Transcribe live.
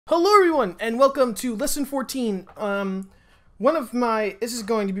Hello everyone, and welcome to lesson 14. This is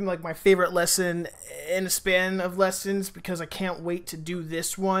going to be like my favorite lesson in a span of lessons because I can't wait to do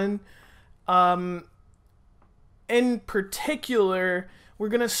this one. In particular, we're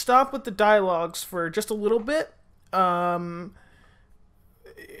going to stop with the dialogues for just a little bit.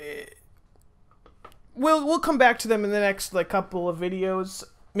 We'll come back to them in the next couple of videos,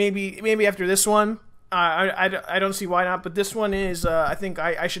 maybe after this one. I don't see why not, but this one is, I think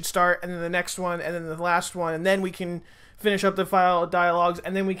I should start, and then the next one, and then the last one, and then we can finish up the file dialogues,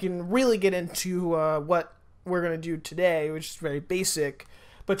 and then we can really get into what we're going to do today, which is very basic.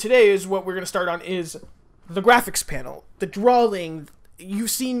 But today is what we're going to start on is the graphics panel, the drawing.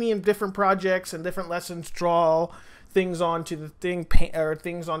 You've seen me in different projects and different lessons draw things onto the thing, or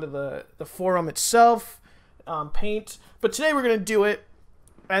things onto the forum itself, paint. But today we're going to do it,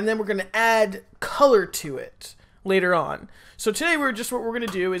 and then we're going to add color to it later on. So today what we're going to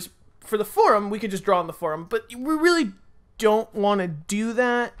do is, for the forum, we could just draw on the forum, but we really don't want to do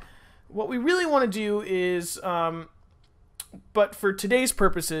that. What we really want to do is, but for today's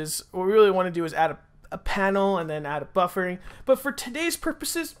purposes, what we really want to do is add a panel and then add a buffering. But for today's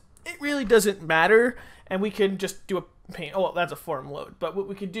purposes, it really doesn't matter, and we can just do a paint. Oh, well, that's a forum load. But what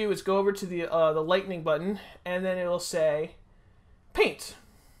we could do is go over to the lightning button, and then it'll say paint.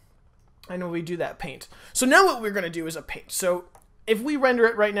 I know we do that paint. So now what we're going to do is a paint. So if we render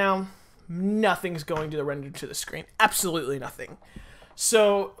it right now, nothing's going to render to the screen. Absolutely nothing.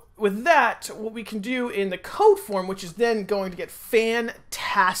 So with that, what we can do in the code form, which is then going to get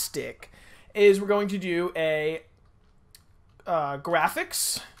fantastic, is we're going to do a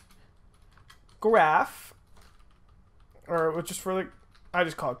graphics graph, or just for I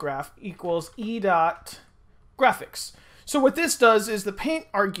just call it graph, equals e.graphics. So what this does is the paint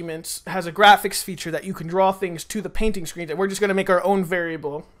arguments has a graphics feature that you can draw things to the painting screen, that we're just going to make our own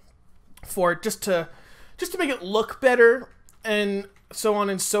variable for it, just to make it look better, and so on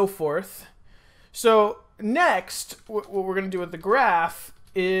and so forth. So next, what we're going to do with the graph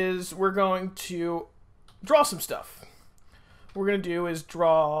is we're going to draw some stuff. What we're going to do is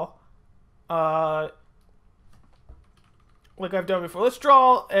draw, like I've done before. Let's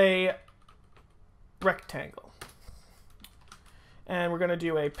draw a rectangle. And we're going to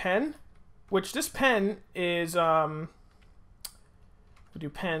do a pen, which this pen is, we do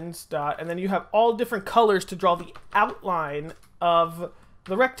pens dot, and then you have all different colors to draw the outline of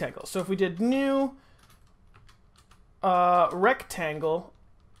the rectangle. So if we did new rectangle,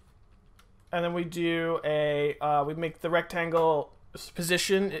 and then we do a, we make the rectangle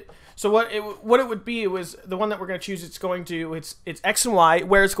position. So what it would be, was the one that we're going to choose. It's X and Y,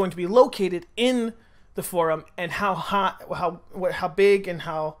 where it's going to be located in the forum, and how high, how big and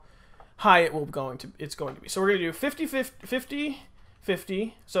how high it's going to be. So we're going to do 50 50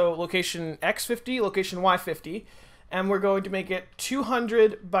 50, so location X 50, location Y 50, and we're going to make it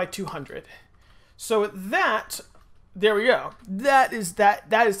 200 by 200. So that, there we go. That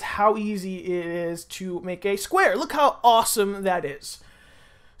is how easy it is to make a square. Look how awesome that is.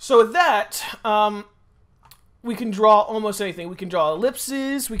 So with that, we can draw almost anything. We can draw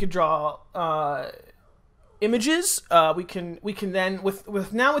ellipses, we can draw images. We can then with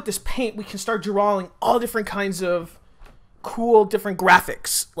this paint, we can start drawing all different kinds of cool different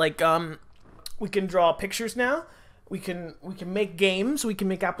graphics. Like we can draw pictures now. We can make games. We can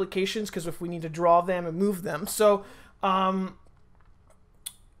make applications, because if we need to draw them and move them. So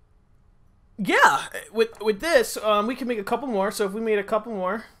yeah, with this we can make a couple more. So if we made a couple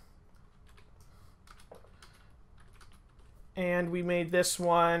more, and we made this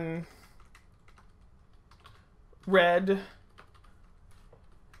one red,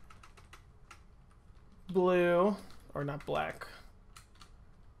 blue, or not black,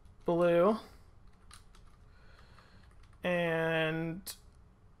 blue, and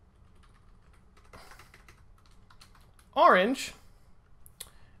orange,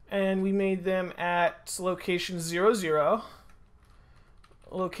 and we made them at location 0, 0,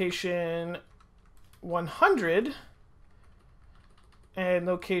 location 100, and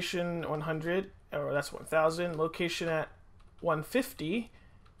location 100, or that's 1000, location at 150,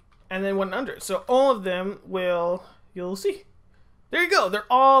 and then 100. So all of them you'll see. There you go. They're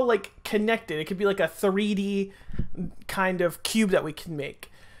all connected. It could be like a 3D kind of cube that we can make.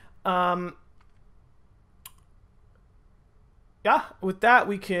 Yeah, with that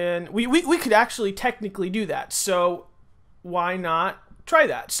we could actually technically do that. So why not try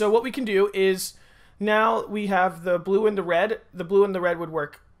that? So what we can do is, now we have the blue and the red. The blue and the red would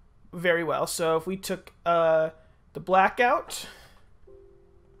work very well. So if we took the black out,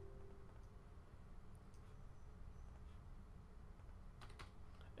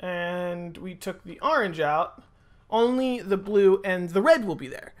 and we took the orange out, only the blue and the red will be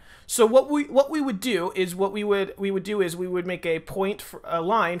there. So what we would do is we would make a point for a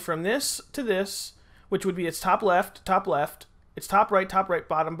line from this to this, which would be its top left, its top right,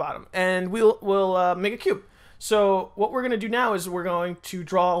 bottom, and we'll make a cube. So what we're going to do now is we're going to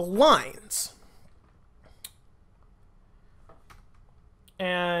draw lines.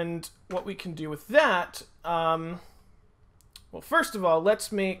 And what we can do with that, well, first of all,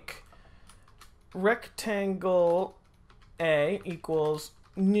 let's make rectangle A equals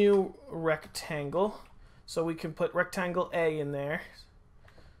new rectangle. So we can put rectangle A in there.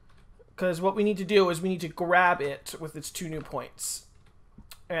 Because what we need to do is we need to grab it with its 2 new points.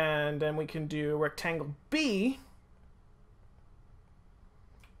 And then we can do rectangle B.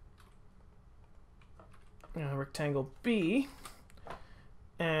 Rectangle B.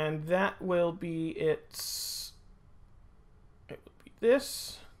 And that will be its, it will be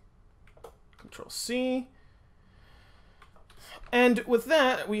this. Control C. And with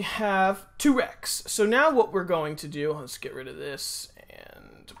that, we have 2 rects. So now what we're going to do, let's get rid of this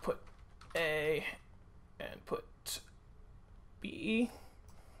and put A and put B.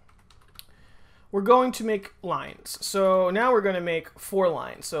 We're going to make lines. So now we're going to make 4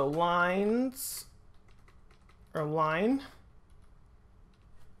 lines. So lines, or line.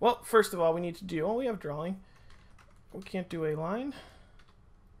 Well, first of all, we need to do, we have drawing. We can't do a line.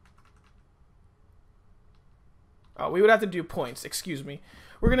 Oh, we would have to do points, excuse me.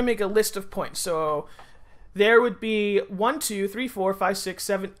 We're going to make a list of points. So there would be 1, 2, 3, 4, 5, 6,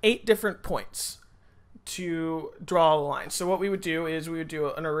 7, 8 different points to draw a line. So what we would do is we would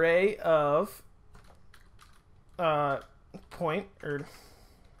do an array of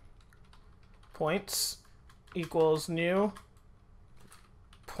points equals new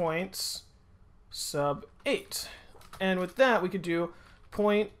points sub 8. And with that, we could do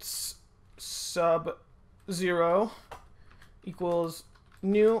points sub 0 equals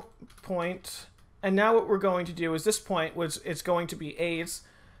new point. And now what we're going to do is this point it's going to be A's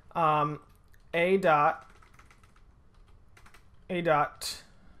A dot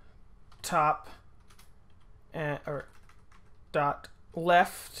top or dot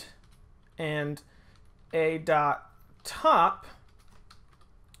left and A dot top.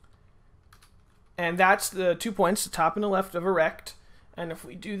 And that's the 2 points, the top and the left of a rect. And if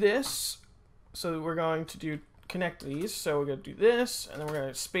we do this, so we're going to connect these. So we're going to do this, and then we're going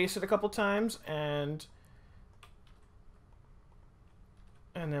to space it a couple times, and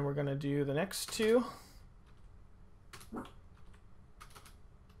then we're going to do the next 2.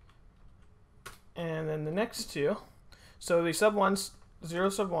 And then the next 2. So the sub 1's 0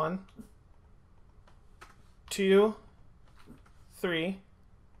 sub 1, 2, 3,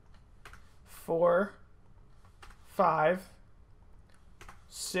 4, 5,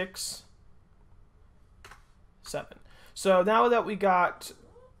 6, 7. So now that we got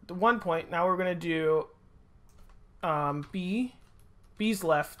the 1 point, now we're going to do B's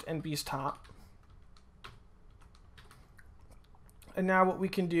left and B's top. And now what we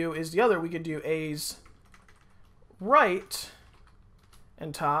can do is we could do A's right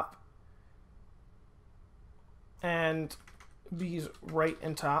and top and B's right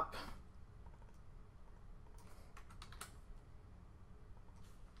and top.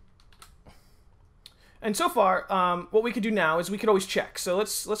 And so far, what we could do now is we could always check. So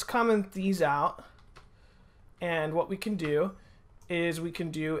let's comment these out. And what we can do is we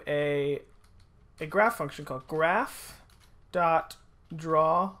can do a graph function called graph.draw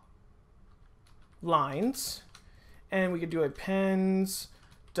lines. And we could do a pens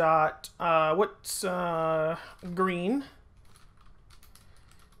dot what's green.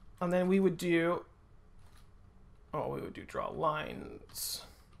 And then we would do draw lines.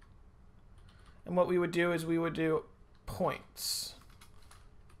 And what we would do is we would do points.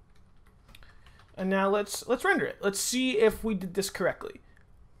 And now let's render it. Let's see if we did this correctly.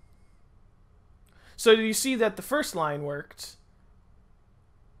 So do you see that the first line worked?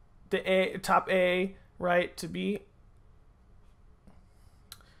 The top A right to B.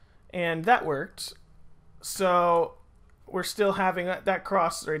 And that worked. So we're still having that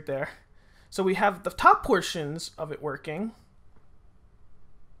cross right there. So we have the top portions of it working.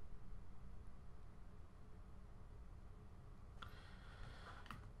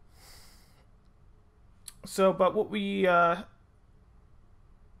 So, but what we,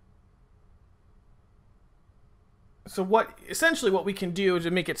 essentially what we can do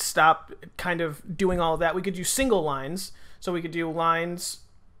to make it stop kind of doing all of that, we could do single lines. So we could do lines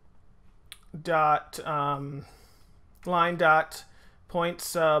dot, line dot point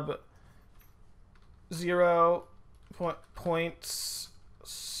sub 0 points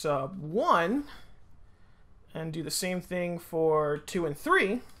sub 1 and do the same thing for 2 and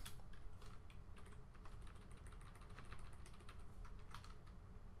 3.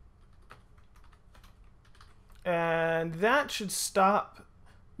 And that should stop.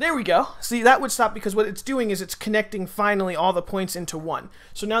 There we go. See, that would stop because what it's doing is it's connecting finally all the points into 1.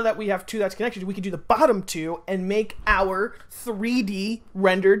 So now that we have 2 that's connected, we can do the bottom 2 and make our 3D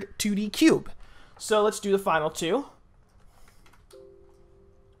rendered 2D cube. So let's do the final 2.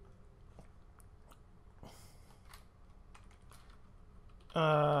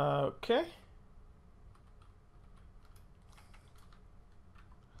 Okay.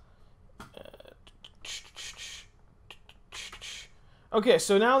 Okay,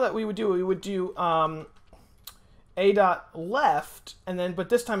 so now that we would do a dot left, and then, but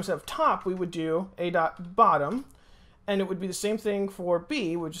this time instead of top, we would do a dot bottom, and it would be the same thing for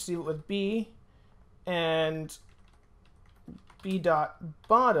B. We'll just leave it with B and B dot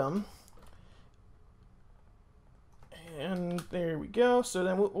bottom, and there we go. So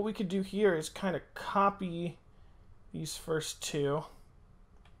then what we could do here is kind of copy these first 2.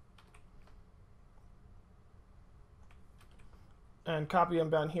 And copy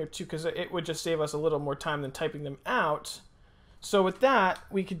them down here too, because it would just save us a little more time than typing them out. So with that,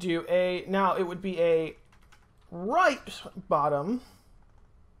 we could do now it would be a right bottom.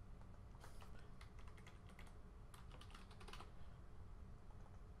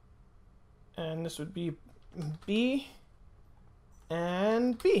 And this would be B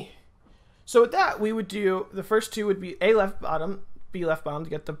and B. So with that, we would do, the first 2 would be A left bottom, B left bottom to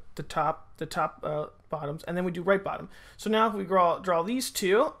get the top bottoms, and then we do right bottom. So now if we draw these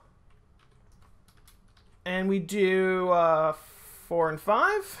 2, and we do 4 and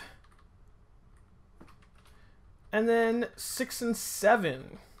 5, and then 6 and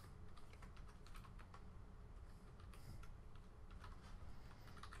 7.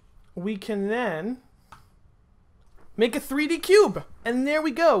 We can then make a 3D cube. And there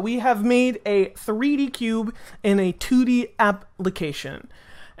we go. We have made a 3D cube in a 2D application.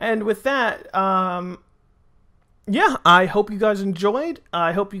 And with that, yeah, I hope you guys enjoyed.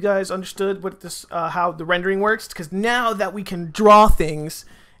 I hope you guys understood what this, how the rendering works. Because now that we can draw things,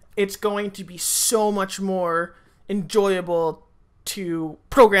 it's going to be so much more enjoyable to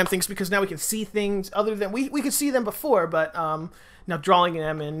program things, because now we can see things other than we could see them before, but now drawing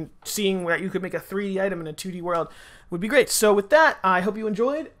them and seeing where you could make a 3D item in a 2D world would be great. So with that, I hope you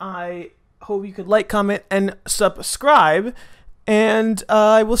enjoyed. I hope you could like, comment, and subscribe. And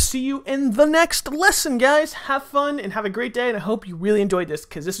I will see you in the next lesson, guys. Have fun and have a great day. And I hope you really enjoyed this,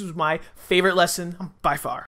 because this was my favorite lesson by far.